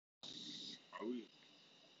Are we?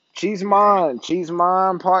 Cheese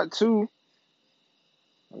Mine Part Two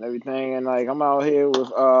and everything. And like I'm out here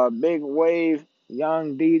with Big Wave,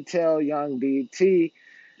 Young Detail, Young DT,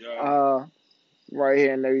 Yeah. uh, right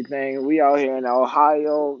here and everything. We out here in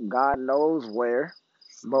Ohio, God knows where,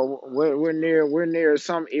 but we're near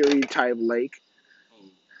some eerie type lake. Oh,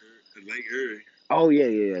 Lake Erie. Oh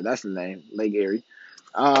yeah, that's the name, Lake Erie.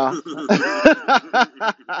 Uh,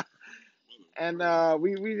 and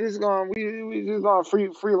we just gonna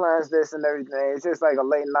freelance this and everything. It's just like a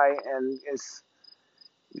late night, and it's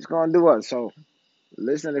gonna do us. So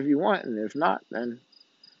listen if you want, and if not, then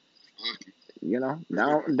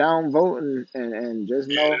down vote and just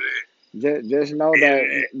know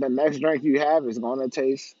that the next drink you have is gonna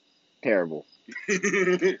taste terrible.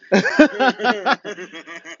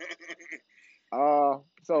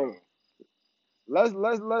 So let's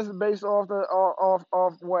base off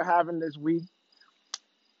off what happened this week.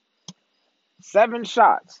 7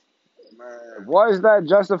 shots. Man, Was that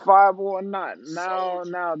justifiable or not?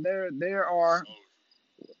 soldier, Now there are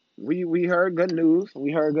soldier. we heard good news.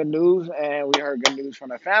 We heard good news, and we heard good news from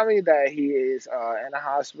the family that he is in the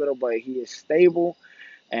hospital, but he is stable,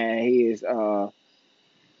 and he is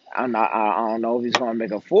I don't know if he's going to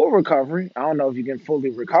make a full recovery. I don't know if you can fully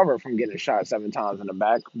recover from getting shot 7 times in the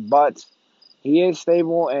back, but he is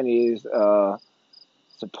stable and he is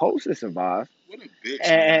supposed to survive. What a bitch,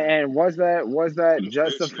 man. And was What that a bitch, man.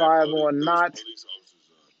 justifiable or Those not? police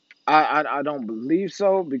officers I don't believe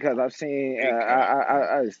so because I've seen they cap,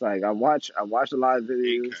 man. it's like I watch a lot of They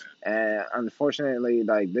videos, cap. and unfortunately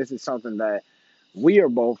like this is something that we are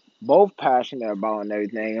both passionate about and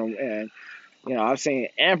everything, and I've seen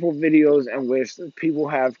ample videos in which people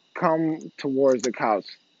have come towards the cops.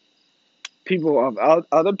 People of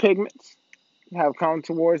other pigments have come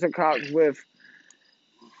towards the cops with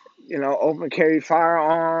open carry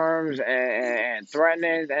firearms and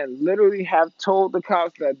threatening and literally have told the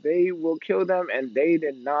cops that they will kill them, and they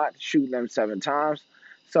did not shoot them 7 times.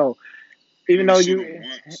 So They even only though shoot him you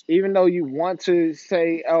once. even though you want to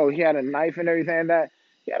say, oh, he had a knife and everything, that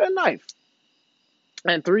he had a knife,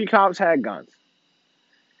 and 3 cops had guns,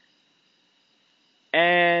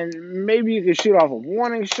 and maybe you could shoot off a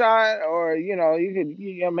warning shot, or you could.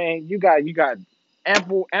 I mean, you got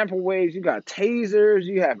ample ways. You got tasers.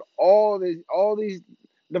 You have all these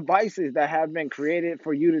devices that have been created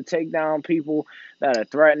for you to take down people that are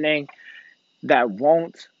threatening, that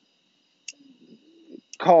won't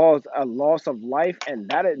cause a loss of life, and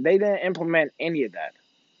they didn't implement any of that.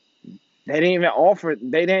 They didn't even offer.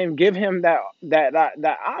 They didn't give him that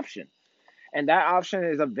option, and that option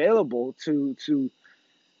is available to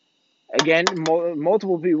again,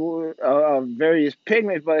 multiple people of various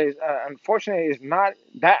pigments, but unfortunately, it's not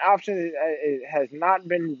that option. It has not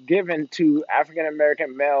been given to African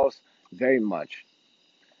American males very much,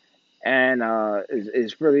 and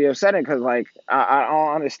it's really upsetting because like I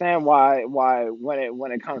don't understand why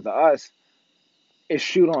when it comes to us, it's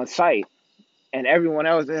shoot on sight, and everyone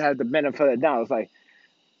else has the benefit of the doubt. It's like,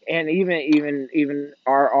 and even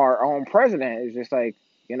our own president is just like,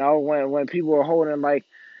 when people are holding like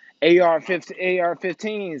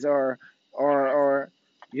AR-15s or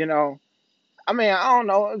you know I mean, I don't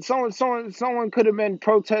know. Someone could have been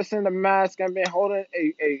protesting the mask and been holding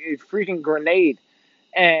a freaking grenade,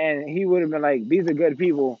 and he would have been like, "These are good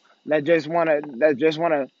people that just wanna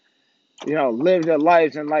live their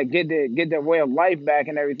lives and like get their way of life back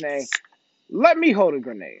and everything. Let me hold a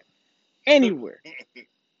grenade anywhere."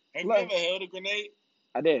 Have you Let, ever held a grenade?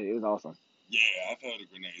 I did. It was awesome. Yeah, I've held a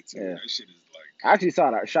grenade too. Yeah, That shit is like, I actually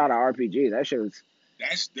shot a RPG. That shit was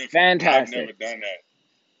that's different. I've never fantastic. done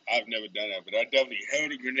that. I've never done that, but I definitely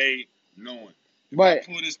held a grenade knowing if I But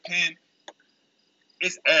pull this pin,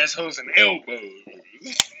 it's assholes and elbows.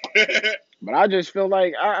 But I just feel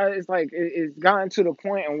like it's like it's gotten to the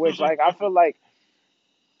point in which like I feel like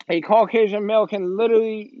a Caucasian male can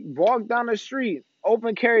literally walk down the street,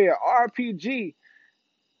 open carry a RPG,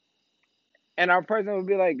 and our president would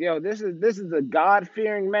be like, "Yo, this is a God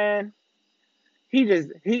fearing man. He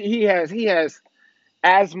has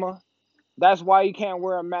asthma. That's why he can't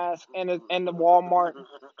wear a mask in the Walmart.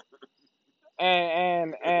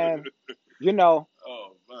 And you know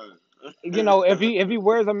Oh man. if he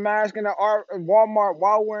wears a mask in the Walmart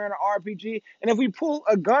while wearing an RPG, and if we put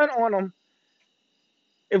a gun on him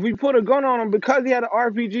because he had an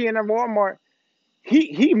RPG in a Walmart, he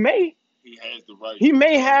he may He has the right he to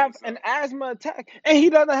may defend have an himself. asthma attack, and he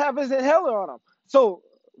doesn't have his inhaler on him. So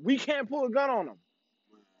we can't pull a gun on him.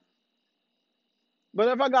 But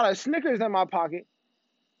if I got a Snickers in my pocket,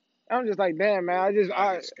 I'm just like, damn man,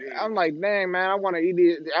 Nah, it's scary. I'm like, dang man, I want to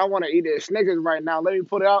eat this Snickers right now. Let me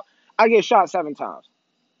put it out. I get shot 7 times.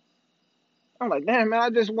 I'm like, damn, man, I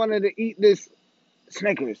just wanted to eat this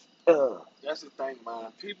Snickers. Ugh. That's the thing,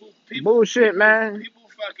 man. Bullshit, man.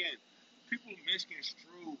 People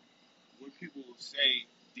misconstrue when people say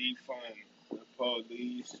defund the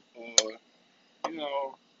police, or you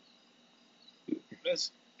know,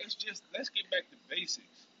 let's get back to basics.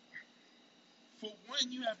 For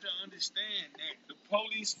one, you have to understand that the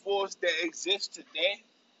police force that exists today,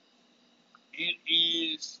 it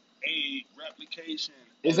is a replication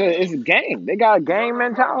It's a of gang. They got a gang no.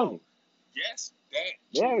 mentality. Yes, that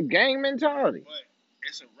They have too. a gang mentality. But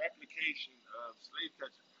it's a replication of slave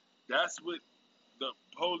catching. That's what the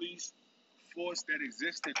police force that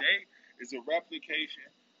exists today is, a replication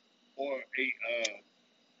or a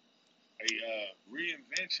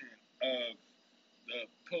reinvention of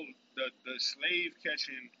the slave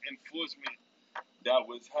catching enforcement that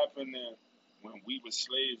was happening when we were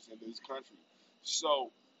slaves in this country.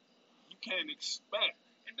 So you can't expect.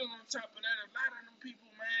 And then on top of that, a lot of them people,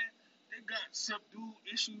 man, they got subdued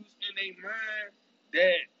issues in their mind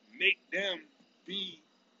that make them be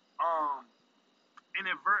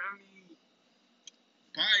inadvertently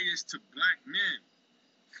biased to black men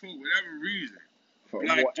for whatever reason. For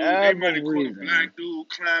Black dude, they whatever might have caught a reason, man. black dude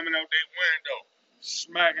climbing out their window,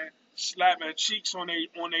 slapping cheeks on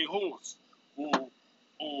their horse,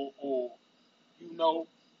 or you know,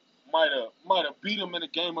 might have beat him in a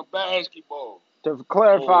game of basketball, To or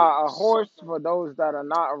clarify, a horse, something. for those that are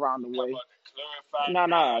not around the We're not way. about to clarify No,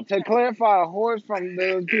 no. now. To clarify, a horse, from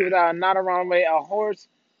those people that are not around the way, a horse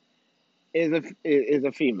is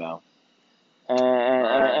a female. And,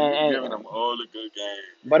 Man, you and, giving them all the good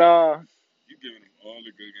game, but You giving them all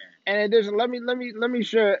the good game. and in addition, let me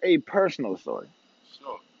share a personal story.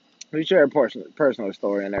 Sure. Let me share a personal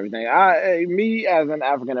story and everything. Me as an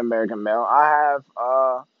African American male, I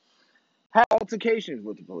have had altercations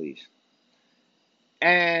with the police.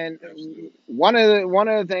 And Absolutely. one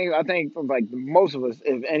of the things I think, like most of us,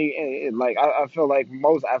 if any, like I feel like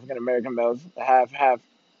most African American males have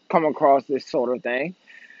come across this sort of thing.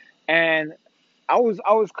 And I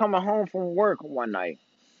was coming home from work one night.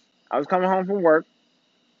 I was coming home from work,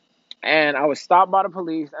 and I was stopped by the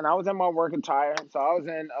police, and I was in my work attire. So I was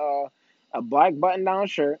in a black button down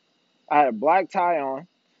shirt. I had a black tie on.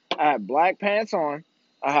 I had black pants on.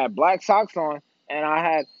 I had black socks on, and I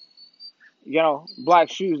had black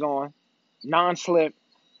shoes on, non-slip.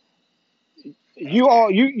 You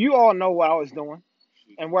all know what I was doing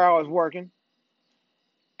and where I was working.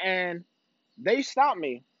 And they stopped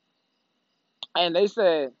me and they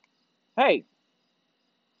said, "Hey,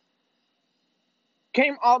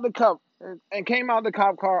 came out the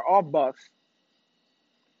cop car all bucks.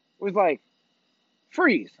 Was like,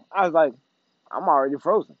 freeze." I was like, I'm already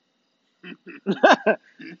frozen.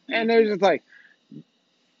 And they're just like,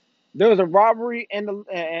 there was a robbery in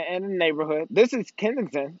the neighborhood. This is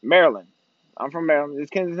Kensington, Maryland. I'm from Maryland. This is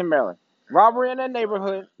Kensington, Maryland. Robbery in the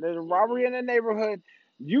neighborhood. There's a robbery in the neighborhood.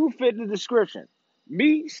 You fit the description.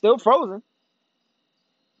 Me, still frozen,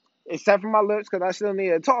 except for my lips because I still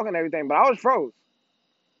needed to talk and everything. But I was froze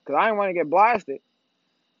because I didn't want to get blasted.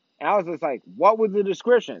 And I was just like, what was the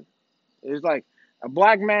description? It was like a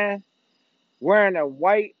black man wearing a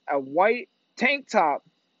white tank top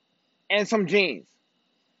and some jeans.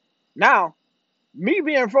 Now, me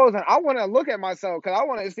being frozen, I want to look at myself because I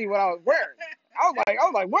wanted to see what I was wearing. I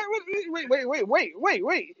was like,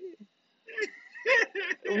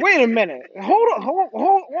 wait a minute, hold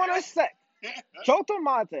on a sec.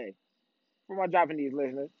 Chotomate for my Japanese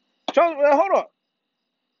listeners. Hold up.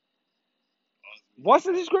 What's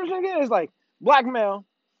the description again? It's like black male,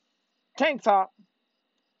 tank top,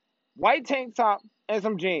 white tank top, and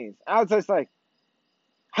some jeans. I was just like,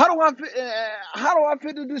 how do I fit? How do I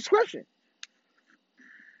fit the description?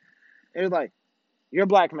 It was like, you're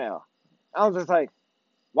black male. I was just like,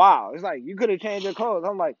 wow. It's like you could have changed your clothes.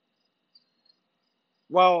 I'm like,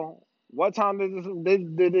 well, what time did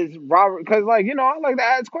this robbery? Because like I like to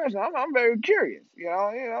ask questions. I'm very curious.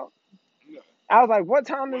 Yeah. I was like, what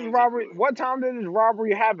time did Why this is it robbery? good? What time did this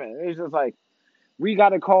robbery happen? It's just like we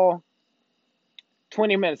got a call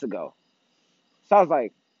 20 minutes ago. So I was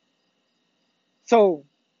like, so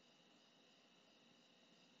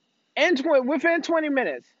within 20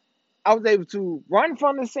 minutes, I was able to run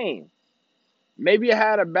from the scene. Maybe I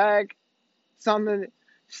had a bag, something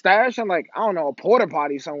stashed on, like, I don't know, a porta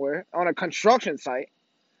potty somewhere on a construction site.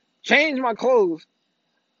 Change my clothes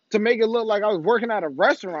to make it look like I was working at a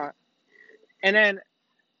restaurant, and then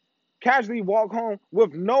casually walk home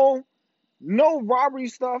with no robbery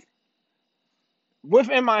stuff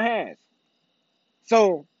within my hands.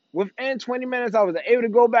 So within 20 minutes, I was able to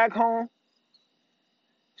go back home,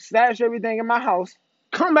 stash everything in my house,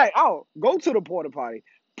 come back out, go to the porta potty,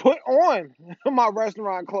 put on my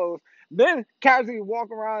restaurant clothes, then casually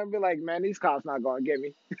walk around and be like, man, these cops not gonna get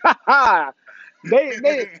me.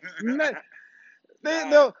 they ne-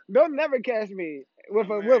 Nah, they'll never catch me I with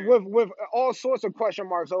mean, with all sorts of question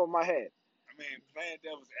marks over my head. playing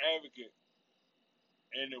devil's advocate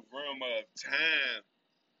in the realm of time,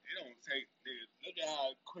 it don't take. Nigga, look at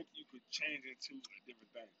how quick you could change into a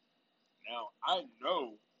different thing. Now I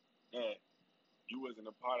know that you wasn't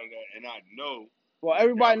a part of that, and I know Well,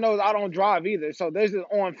 that that everybody was a knows I different don't thing. drive either, so this is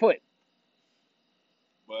on foot.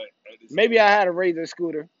 But at the Maybe same I had a razor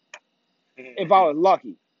scooter if I was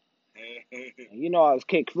lucky. You know, I was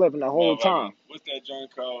kick flipping the whole time. motherfucking, what's that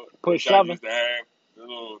joint called? Push That shoving. used to have the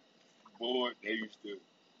little board they used to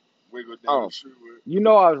wiggle down the Oh, street with. you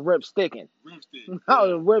know I was rip sticking. Ripstick, I yeah.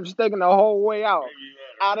 was rip sticking the whole way out, Maybe you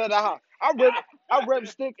out had a of the ripstick. house. I rip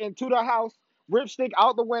stick into the house, rip stick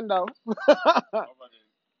out the window, Motherfucking,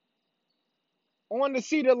 on the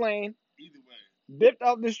cedar lane, either way, dipped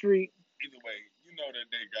up the street. you know that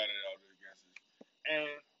they got it out against us. And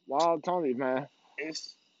Wild Tony, man.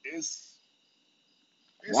 it's it's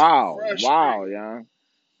it's Wow, frustrating. yeah.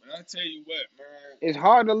 But I tell you what, man, It's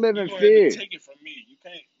hard to live you in gonna have to fear. take it from me. You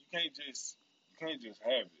can't just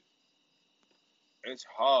have it. It's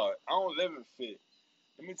hard. I don't live in fear.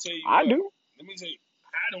 Let me tell you I what. do. Let me tell you,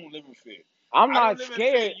 I don't live in fear. I'm I don't not live in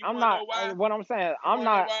fear. scared. You I'm wanna not. know why? What I'm saying, You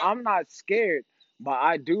wanna know why? I'm not scared, but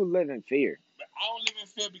I do live in fear. But I don't live in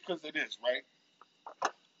fear because of this, right?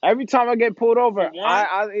 Every time I get pulled over, For one,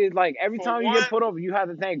 it's like every for time you get one, pulled over, you have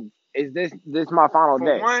to think, is this my final for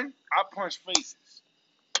day? one, I punch faces.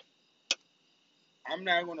 I'm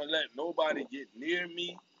not gonna let nobody get near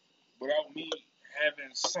me without me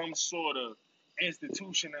having some sort of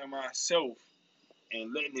institution in myself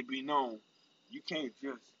and letting it be known. You can't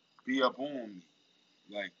just be up on me.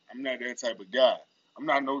 Like, I'm not that type of guy. I'm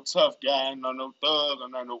not no tough guy. I'm not no thug.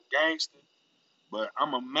 I'm not no gangster. But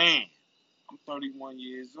I'm a man. I'm 31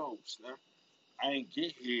 years old, son. I ain't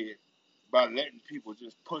get here by letting people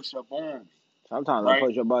just push up on me, Sometimes I right?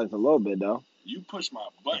 push your buttons a little bit though. You push my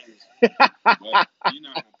buttons, but you're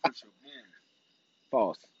not gonna push up on me.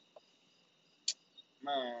 False.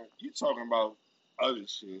 Man, you talking about other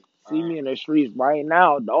shit. See me in the streets right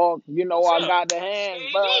now, dog. You know What's I up? got the hands,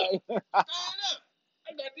 Stand up. bro. Stand up.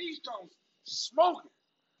 I got these stones smoking.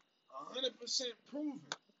 100% proven.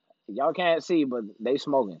 Y'all can't see, but they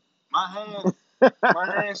smoking. My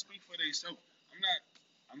hands speak for themselves.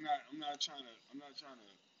 I'm not trying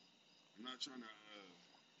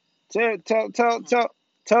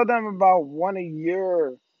Tell them about one of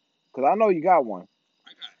your, cause I know you got one.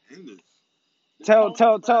 I got endless. The Tell police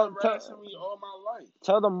tell been tell tell harassing me all my life.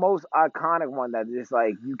 tell the most iconic one that just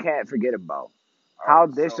like you can't forget about. All How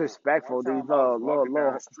right, so one disrespectful these time I was walking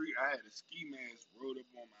down the little. street, I had a ski mask rolled up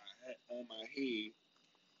on my head,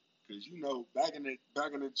 cause you know back in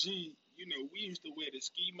the G, you know we used to wear the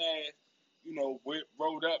ski mask, you know,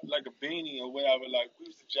 rolled up like a beanie or whatever. Like we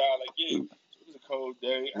used to jog like yeah, it was a cold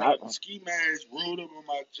day. I Not had the ski mask rolled up on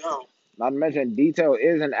my jump. not to mention Detail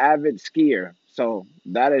is an avid skier, so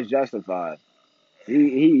that is justified.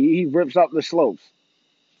 He rips up the slopes.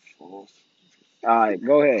 False. All right,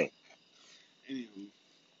 go ahead. Anywho,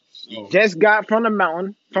 so Just got from the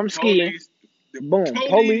mountain the from skiing. police, the Boom,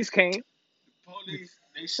 police police, came. the police,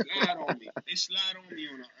 they slide on me. They slide on me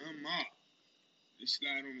on an unmarked. They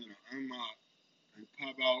slide on me on an unmarked. They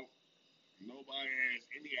pop out. Nobody has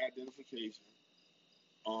any identification.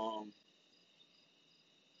 Um,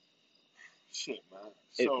 shit, man.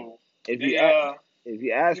 If So if you they a- if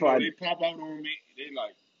you ask you know, for, they pop out on me. They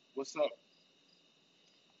like, what's up?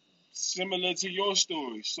 Similar to your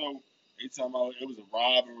story. So they talking about it was a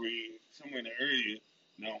robbery somewhere in the area.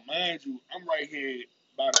 Now, mind you, I'm right here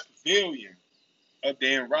by the pavilion up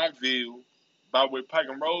there in Rockville, by where Pike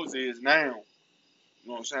and Rose is now. You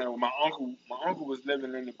know what I'm saying? Well, my uncle was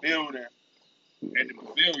living in the building at the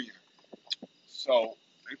pavilion. So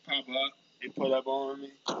they pop up, they put up on me.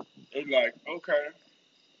 They like, okay,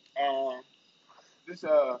 um, this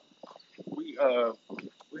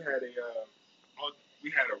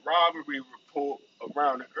we had a robbery report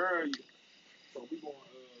around the area, so we going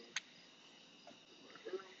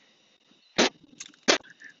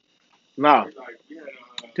no, they like we had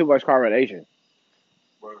too much correlation.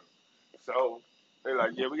 well, so they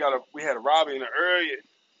like yeah we had a robbery in the area.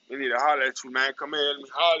 We need to holler at you, man. Come here, let me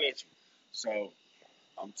holler at you. So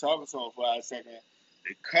I'm talking to them for a second.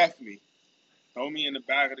 They cuff me, throw me in the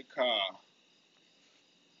back of the car,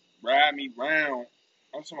 ride me round.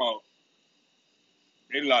 I'm talking about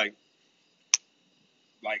they like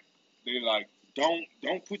they like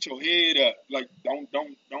don't put your head up. Like don't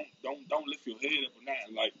lift your head up or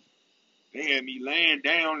nothing. Like they had me laying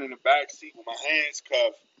down in the back seat with my hands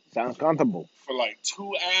cuffed Sounds comfortable. for like 2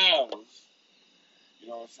 hours. You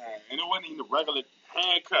know what I'm saying? And it wasn't even the regular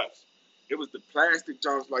handcuffs. It was the plastic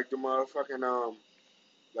joints like the motherfucking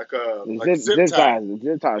The like zip zip tie. ties, the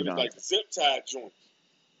zip tie It was joint. like the zip tie joints.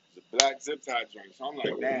 The black zip tie joints. So I'm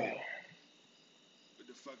like, damn, what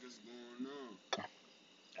the fuck is going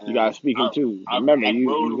on? You got speaking too. Remember, I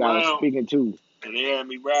rode you got around speaking too. and they had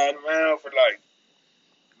me riding around for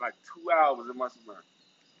like 2 hours. It must have been.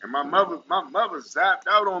 And my mother zapped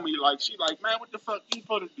out on me like she like, man, what the fuck you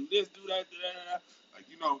supposed to do this, do that, do that. Like,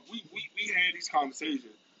 you know, we had these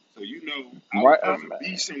conversations. So you know I was Right, supposed to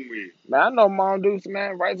be somewhere. man, I know Mom Dukes,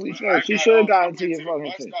 man. Rightfully But so. I She got should have off, I gotten to went your to the fucking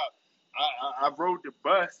bus shit. stop. I rode the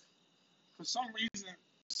bus. For some reason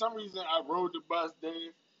I rode the bus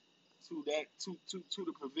there to the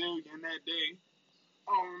pavilion that day.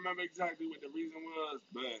 I don't remember exactly what the reason was,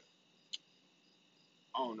 but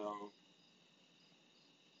I don't know.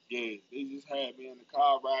 Yeah, they just had me in the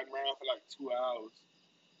car riding around for like 2 hours.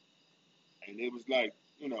 And they was like,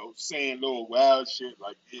 you know, saying little wild shit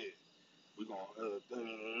like, yeah, we gonna,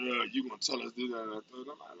 you gonna tell us this, that, and that.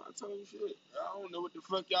 I'm not telling you shit. I don't know what the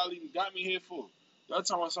fuck y'all even got me here for. Y'all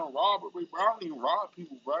talking about some robbery, bro. I don't even rob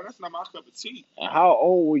people, bro. That's not my cup of tea. And how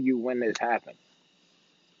old were you when this happened?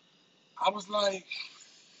 I was like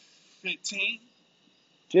 15.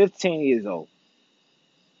 15 years old.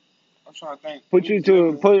 I'm trying to think.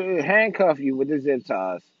 Handcuff you with the zip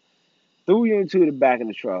ties, threw you into the back of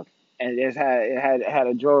the truck, and just had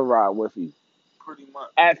a joyride with you. Pretty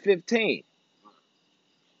much. At 15.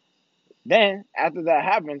 Then after that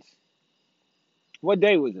happens, what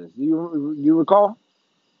day was this? You recall?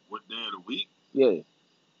 What day of the week? Yeah.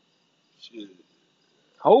 Shit.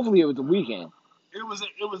 Hopefully it was the weekend. It was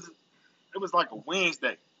like a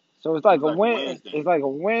Wednesday. So it's like a Wednesday. It's like a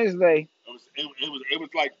Wednesday. It was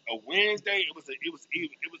like a Wednesday. It was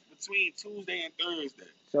between Tuesday and Thursday.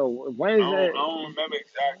 So Wednesday. I don't remember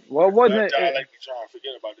exactly. Well, wasn't I like to try and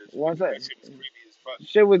forget about this. One second. That shit was creepy as fuck.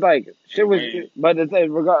 Shit was like Anyway. but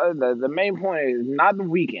the main point is not the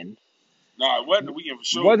weekend. No, it wasn't the weekend for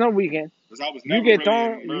sure. It wasn't a weekend. Because I was never really in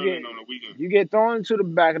Maryland on the weekend. You get thrown into the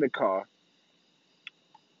back of the car.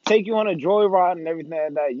 Take you on a joyride and everything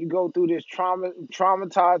like that. You go through this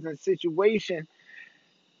traumatizing situation,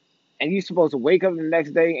 and you're supposed to wake up the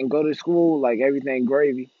next day and go to school like everything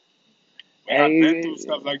gravy. Man, I've been through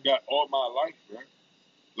stuff like that all my life, bro.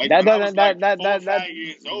 Like that when I was doesn't like 4 or 5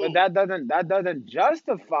 years old. But that doesn't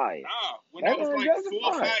justify it. Nah, when I was like 4 or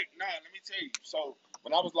 5. Nah, let me tell you. So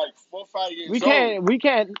when I was like 4 or 5 years old. We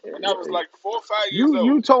can't. When I was like 4 or 5 years old.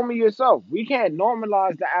 You told me yourself. We can't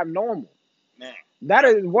normalize the abnormal. Nah. That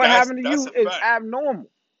is what happened to you is abnormal.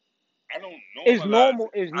 I don't normalize it's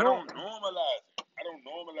normal. it. It's I don't normalize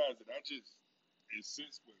it. It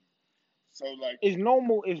sits with me. So like it's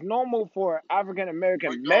normal for African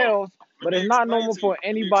American males, but it's not normal for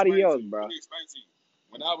anybody else, bro. Let me explain to you.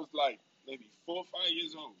 When I was like maybe 4 or 5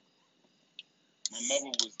 years old, my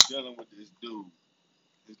mother was dealing with this dude.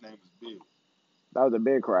 His name was Bill. That was a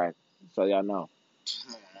big crack, so y'all know.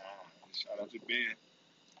 Shout out to Ben.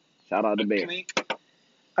 Shout out to Ben.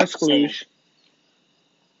 That's Scrooge.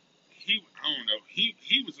 I don't know.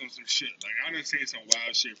 He was on some shit. Like I done seen some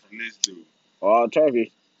wild shit from this dude. Oh,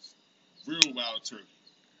 turkey. Real wild turkey.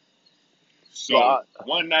 So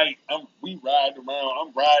one night we riding around.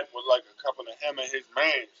 I'm riding with like a couple of him and his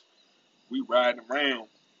mans. We riding around.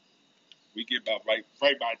 We get about right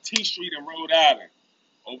by T Street in Rhode Island,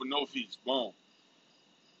 over Northeast. Boom.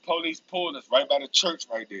 Police pulled us right by the church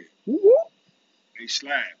right there. Woo-hoo. They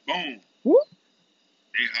slide. Boom. Woo.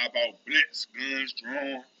 They hop out, blitz, guns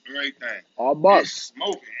drawn, everything. All bucks. It's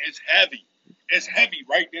smoking. It's heavy. It's heavy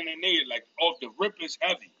right then and there. Like off the rip, it's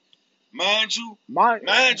heavy. Mind you. Now,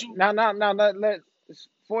 let's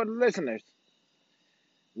for the listeners.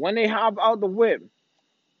 When they hop out the whip,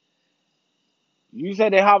 you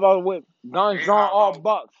said they hop out the whip, guns drawn, all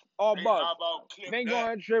bucks. They ain't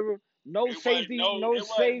going to trigger. No safety, no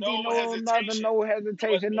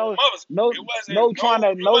hesitation, no trying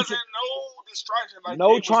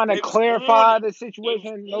to clarify the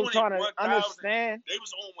situation, no trying to understand. They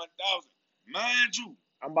was on 1,000. Mind you.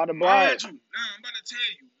 I'm about to blind. I'm about to tell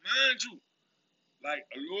you. Mind you. Like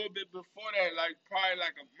a little bit before that, like probably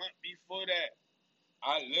like a month before that,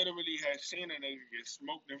 I literally had seen a nigga get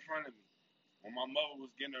smoked in front of me when my mother was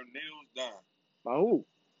getting her nails done. By who?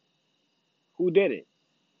 Who did it?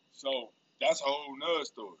 So that's a whole nother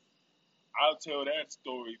story. I'll tell that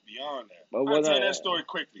story beyond that. I'll tell that story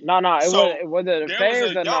quickly. Was it a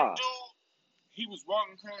phase or not? Dude, he was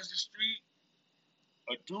walking across the street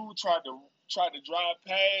a dude tried to drive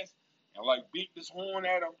past and like beat this horn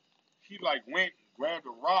at him. He like went, grabbed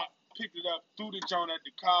a rock, picked it up, threw the joint at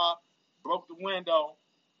the car, broke the window.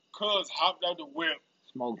 Cuz hopped out the whip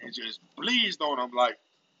Smoked and him. just blazed on him, like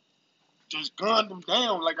just gunned him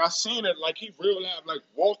down. Like I seen it, like he real life, like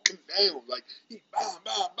walked him down, like he bam,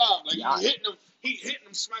 bam, bam, like Yeah. he hitting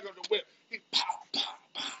him, smack on the whip, he pow, pow,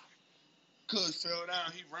 pow. Cuz fell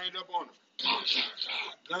down, he ran up on him,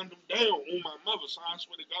 gunned him down on my mother. So I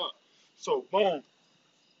swear to God. So boom,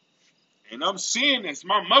 and I'm seeing this.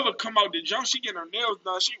 My mother come out the jump, she get her nails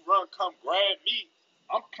done, she run, come grab me.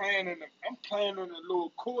 I'm playing in the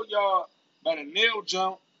little courtyard by the nail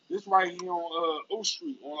jump. This right here on O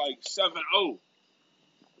Street on like 7-0.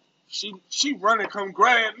 She running, come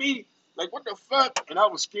grab me. Like what the fuck? And I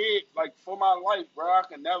was scared, like for my life, bro. I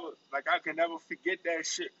can never forget that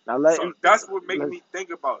shit. Now So that's what made let's me think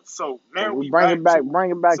about it. So now we bring it back. to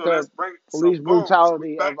Bring it back so to let's bring so police boom. So we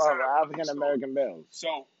brutality back of to that African police story. American males.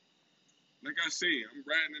 So like I said, I'm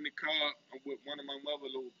riding in the car. I'm with one of my mother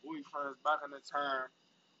little boyfriends back in the time.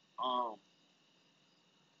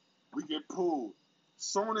 We get pulled.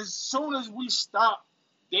 Soon as we stop,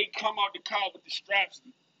 they come out the car with the straps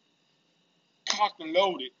cocked and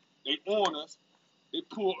loaded. They on us. They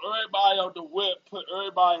pull everybody out the whip, put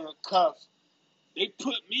everybody in cuffs. They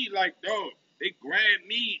put me like dog. They grabbed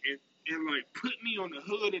me and like put me on the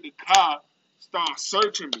hood of the car, start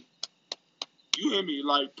searching me. You hear me?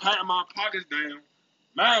 Like patting my pockets down.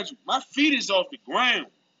 Mind you, my feet is off the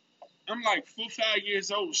ground. I'm like 4, 5 years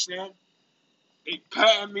old, Slim. They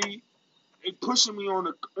patting me. They pushing me on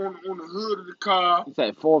the hood of the car. You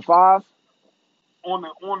said 4 or 5? On the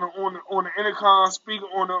intercom speaker,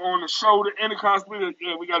 on the shoulder intercom speaker.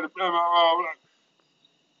 Yeah, we got the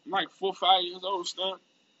I'm like 4, 5 years old, Slim.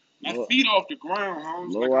 My feet off the ground,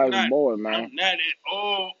 Holmes. Like boy, man. I'm not at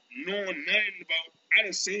all knowing nothing about. I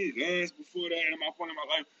done seen guns before that in my point in my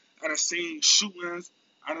life. I done seen shootings.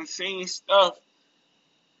 I done seen stuff.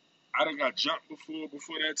 I done got jumped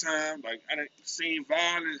before that time. Like I done seen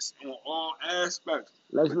violence on all aspects.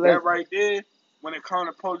 That right there, when it comes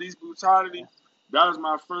to police brutality, that was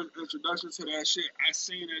my first introduction to that shit. I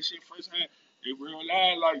seen that shit firsthand. They real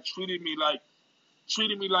life, like treated me like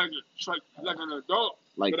an adult.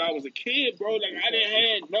 But I was a kid, bro. Like I didn't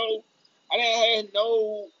have no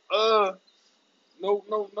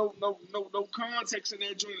context in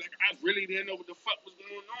that joint. Like I really didn't know what the fuck was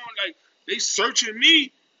going on. Like they searching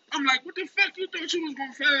me. I'm like, what the fuck you thought you was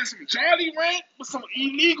gonna find some Jolly Ranch with some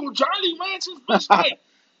illegal Jolly Ranchers? Bitch, like,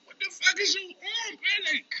 what the fuck is you on, man?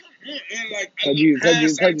 Like, come on, and like,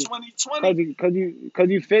 hindsight 2020. Cause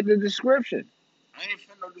you fit the description. I ain't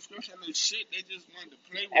fit no description of this shit. They just wanted to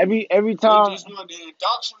play with me. Every time. They just wanted to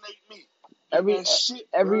indoctrinate me. And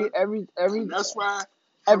that's why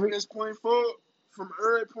from this point forward, from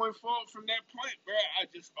early point forward, from that point, bro, I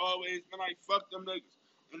just always been like, fuck them niggas.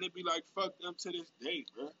 And they be like, fuck them to this day,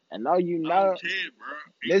 bro. And now you know. I don't care, bro.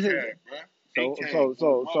 This is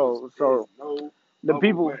so the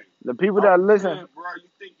people that listen. Bro, you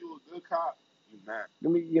think you a good cop? You not.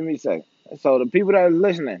 Give me a second. So the people that are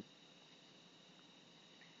listening,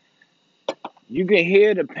 you can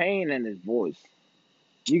hear the pain in his voice.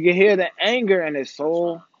 You can hear the anger in his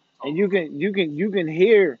soul, and you can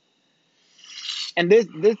hear. And this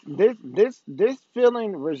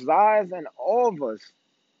feeling resides in all of us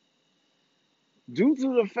due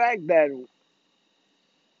to the fact that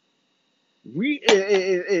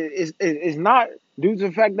it's not due to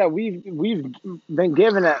the fact that we've been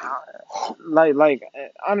given a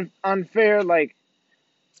unfair like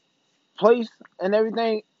place and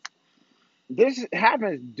everything. This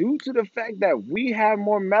happens due to the fact that we have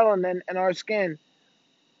more melanin in our skin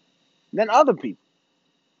than other people.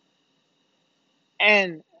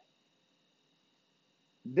 And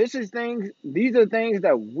these are things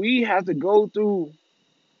that we have to go through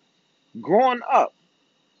growing up.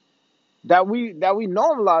 That we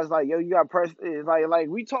normalize, like, yo, you got pressed. Like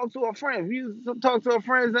we talk to our friends. We used to talk to our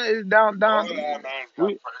friends down.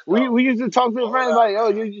 We used to talk to our friends like,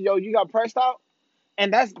 you got pressed out.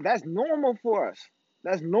 And that's normal for us.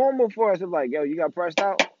 That's normal for us. It's like, yo, you got pressed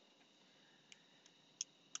out.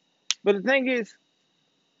 But the thing is,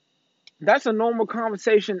 that's a normal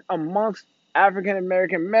conversation amongst African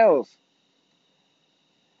American males.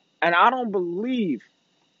 And I don't believe,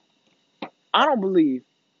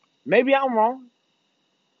 maybe I'm wrong,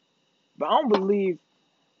 but I don't believe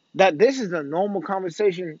that this is a normal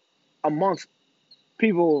conversation amongst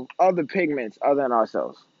people of other pigments other than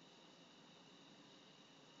ourselves.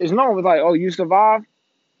 It's normal, like, oh, you survived?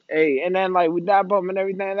 Hey, and then like we dap up and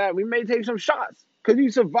everything like that. We may take some shots because you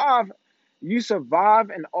survived You survive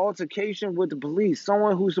an altercation with the police,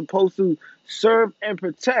 someone who's supposed to serve and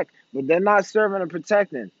protect, but they're not serving and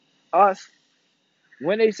protecting us.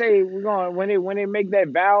 When they say we're going, when they make their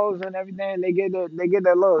vows and everything, they get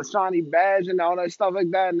that little shiny badge and all that stuff like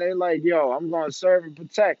that, and they're like, "Yo, I'm going to serve and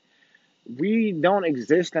protect." We don't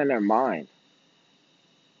exist in their mind.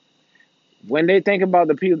 When they think about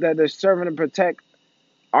the people that they're serving and protect,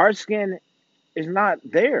 our skin is not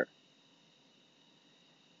there,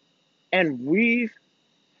 and we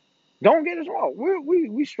don't get us wrong.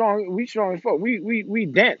 We strong. We strong as fuck. We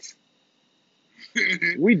dense.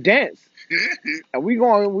 We dense. And we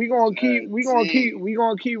gonna keep rocking. We gonna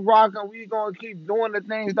keep doing the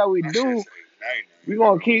things that we do. We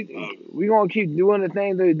gonna keep we gonna keep doing the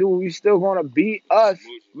things that we do. We still gonna be us.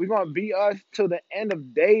 We're gonna be us till the end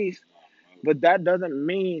of days. But that doesn't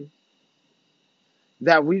mean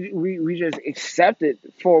that we just accept it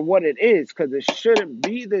for what it is, because it shouldn't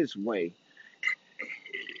be this way.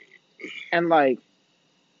 And like,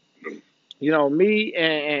 me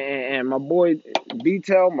and my boy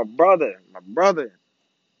Detail, my brother,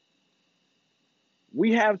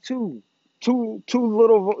 we have two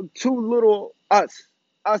little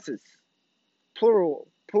uses, plural,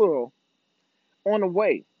 on the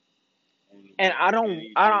way. And I don't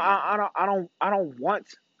want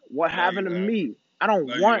what happened to me. I don't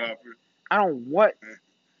want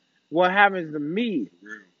what happens to me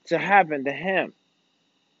to happen to him.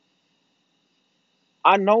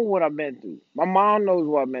 I know what I've been through. My mom knows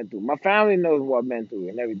what I've been through. My family knows what I've been through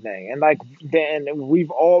and everything. And like, then we've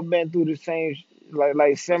all been through the same,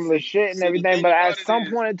 like similar shit and everything. But at some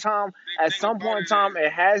point in time,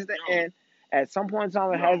 it has to end. At some point in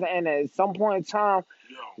time, it has to end. At some point in time,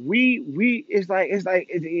 you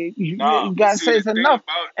gotta say it's enough.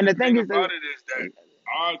 And the thing is about it is that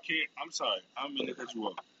our kids. I'm sorry, I'm gonna cut you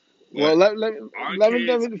off. Well, let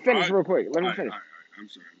me finish real quick. Let me finish. I'm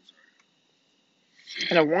sorry.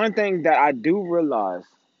 And the one thing that I do realize,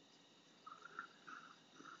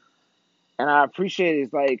 and I appreciate,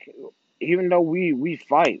 is like, even though we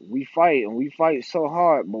fight and we fight so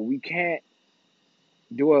hard, but we can't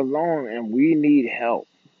do it alone, and we need help.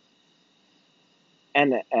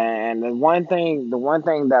 And the one thing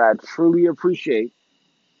that I truly appreciate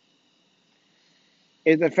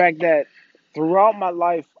is the fact that throughout my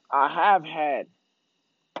life I have had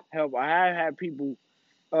help. I have had people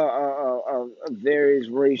of various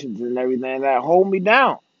races and everything that hold me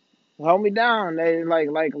down. They like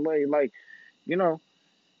you know.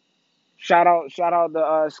 Shout out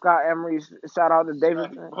to Scott Emery. Shout out to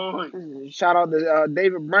David. Shout out to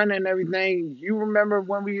David Brennan and everything. You remember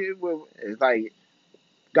when it's like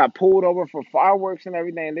got pulled over for fireworks and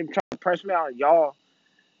everything? They tried to press me out, and y'all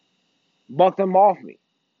bucked them off me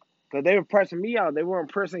because they were pressing me out. They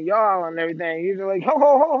weren't pressing y'all out and everything. You're like, ho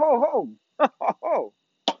ho ho ho ho ho ho.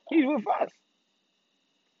 He's with us,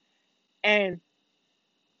 and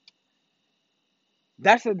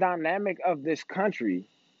that's the dynamic of this country.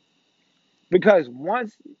 Because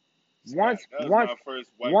once my first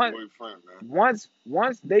white boyfriend, man.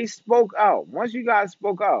 Once they spoke out, once you guys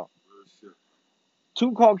spoke out,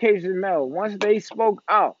 two Caucasian males, once they spoke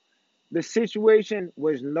out, the situation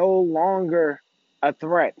was no longer a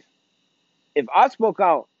threat. If I spoke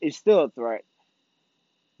out, it's still a threat.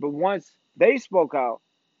 But once they spoke out,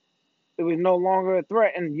 it was no longer a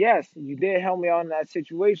threat. And yes, you did help me out in that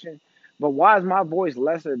situation, but why is my voice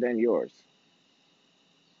lesser than yours?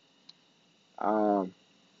 Um,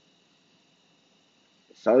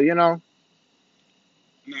 so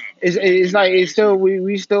it's like it's still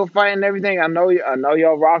we still fighting everything. I know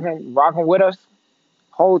y'all rocking with us.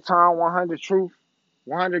 Whole time 100 truth,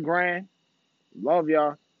 100 grand. Love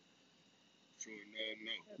y'all.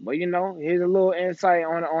 But here's a little insight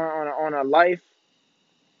on a life,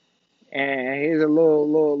 and here's a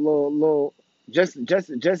little just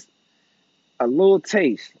a little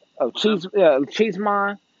taste of Cheats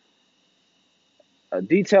mind,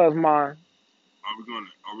 Details mind. Are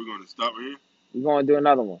we gonna stop here? We're gonna do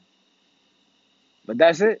another one. But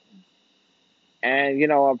that's it. And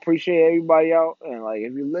I appreciate everybody out. And like,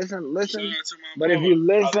 if you listen. But if you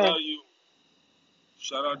listen, I love you.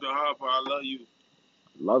 Shout out to Harper. I love you.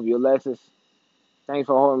 Love you, Alexis. Thanks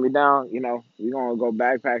for holding me down. We're gonna go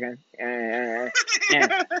backpacking, and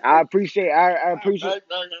I appreciate. I appreciate.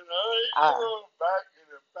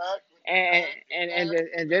 And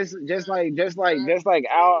just like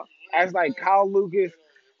Al, as like Kyle Lucas,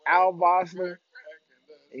 Al Bosler.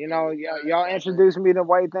 Y'all introduced me to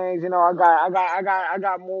white things. I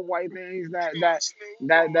got more white things that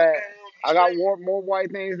I got more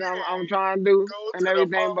white things that I'm trying to do and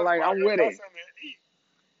everything. But like, I'm with it.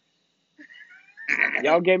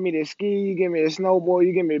 Y'all give me the ski, you give me the snowboard,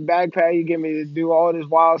 you give me the backpack, you give me to do all this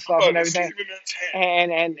wild I'm stuff and about to everything. sleep in that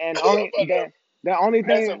tent. And I'm only about to the only ask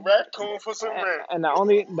a thing raccoon for some rent. and the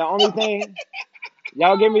only thing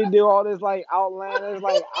y'all get me to do all this like outlandish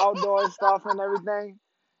like outdoor stuff and everything.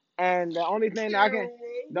 And Chill,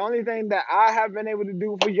 the only thing that I have been able to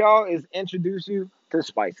do for y'all is introduce you to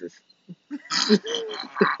spices.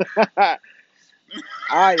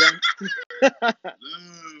 All right, young. bro.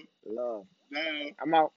 Love. No, no. I'm out.